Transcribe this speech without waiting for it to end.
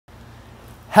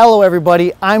Hello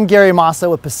everybody, I'm Gary Massa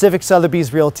with Pacific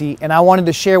Sotheby's Realty, and I wanted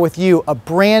to share with you a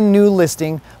brand new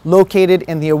listing located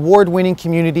in the award-winning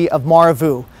community of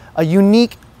Maravu, a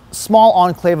unique small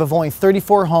enclave of only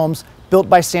 34 homes built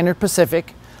by Standard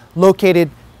Pacific,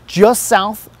 located just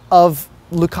south of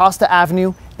Lucasta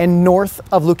Avenue and north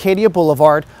of Lucadia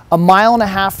Boulevard, a mile and a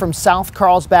half from South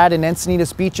Carlsbad and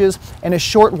Encinitas beaches, and a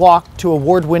short walk to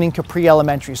award-winning Capri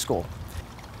Elementary School.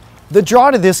 The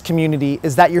draw to this community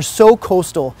is that you're so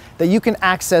coastal that you can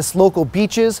access local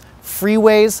beaches,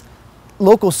 freeways,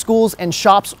 local schools, and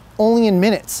shops only in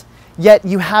minutes. Yet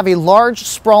you have a large,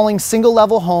 sprawling,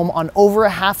 single-level home on over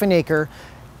 ½ an acre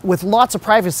with lots of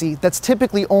privacy that's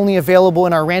typically only available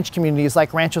in our ranch communities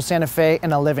like Rancho Santa Fe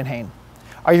and Olivenhain.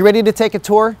 Are you ready to take a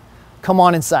tour? Come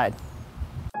on inside.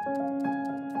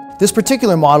 This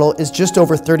particular model is just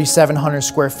over 3,700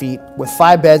 square feet with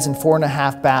 5 beds and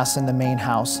 4.5 baths in the main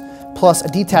house, plus a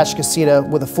detached casita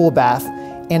with a full bath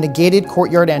and a gated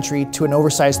courtyard entry to an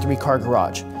oversized 3-car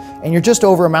garage. And you're just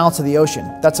over a mile to the ocean.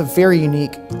 That's a very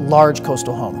unique, large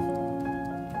coastal home.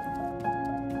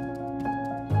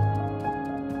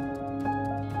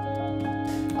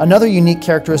 Another unique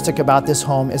characteristic about this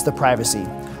home is the privacy.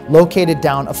 Located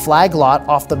down a flag lot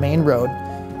off the main road,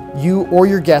 you or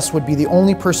your guests would be the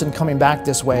only person coming back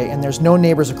this way, and there's no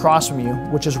neighbors across from you,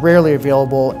 which is rarely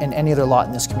available in any other lot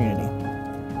in this community.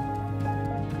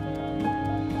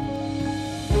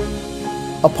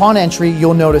 Upon entry,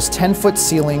 you'll notice 10-foot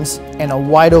ceilings and a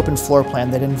wide open floor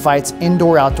plan that invites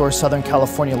indoor-outdoor Southern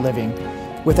California living,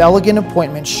 with elegant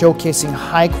appointments showcasing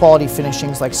high-quality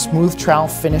finishings like smooth trowel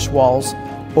finish walls,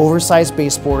 oversized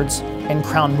baseboards, and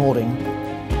crown molding.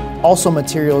 Also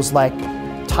materials like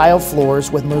tile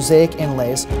floors with mosaic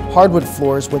inlays, hardwood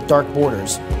floors with dark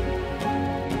borders.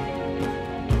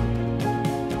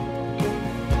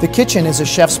 The kitchen is a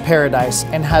chef's paradise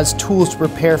and has tools to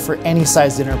prepare for any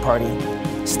size dinner party.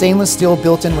 Stainless steel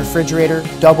built-in refrigerator,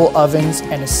 double ovens,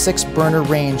 and a 6-burner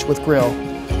range with grill,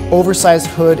 oversized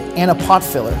hood, and a pot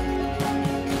filler.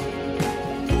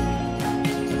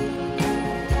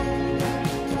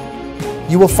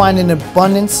 You will find an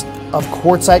abundance of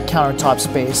quartzite countertop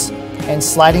space, and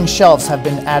sliding shelves have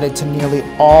been added to nearly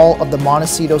all of the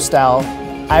Montecito-style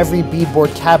ivory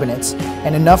beadboard cabinets,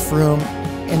 and enough room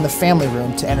in the family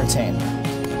room to entertain.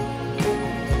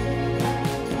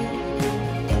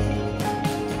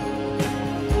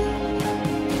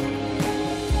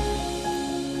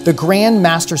 The Grand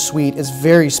Master Suite is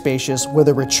very spacious with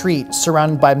a retreat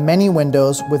surrounded by many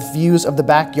windows with views of the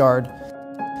backyard,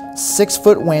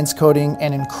 6-foot wainscoting,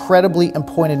 and incredibly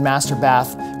appointed master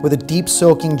bath with a deep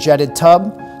soaking jetted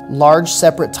tub, large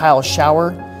separate tile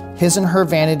shower, his and her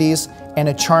vanities, and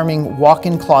a charming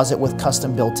walk-in closet with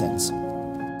custom built-ins.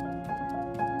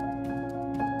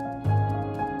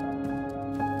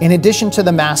 In addition to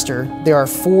the master, there are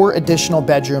 4 additional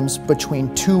bedrooms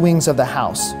between 2 wings of the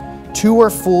house. 2 are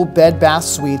full bed-bath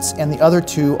suites, and the other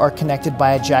 2 are connected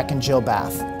by a Jack and Jill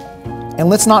bath. And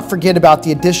let's not forget about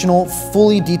the additional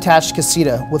fully detached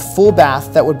casita with full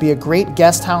bath that would be a great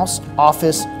guest house,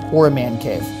 office, or a man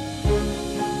cave.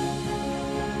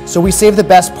 So we saved the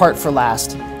best part for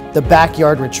last, the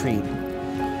backyard retreat.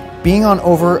 Being on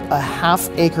over a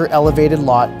 ½ acre elevated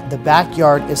lot, the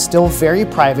backyard is still very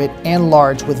private and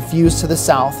large with views to the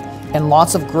south and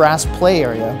lots of grass play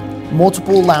area,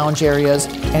 multiple lounge areas,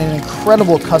 and an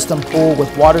incredible custom pool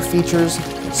with water features,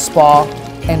 spa,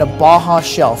 and a baja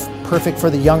shelf, perfect for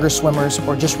the younger swimmers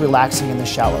or just relaxing in the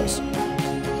shallows.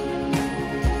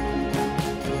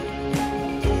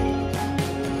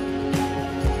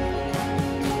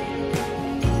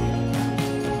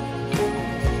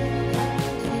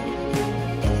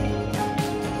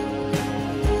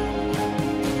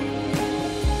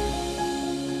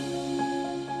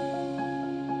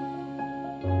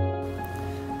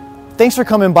 Thanks for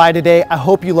coming by today. I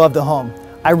hope you love the home.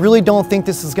 I really don't think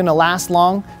this is gonna last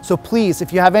long, so please,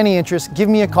 if you have any interest, give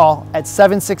me a call at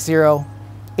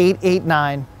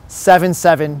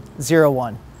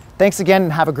 760-889-7701. Thanks again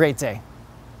and have a great day.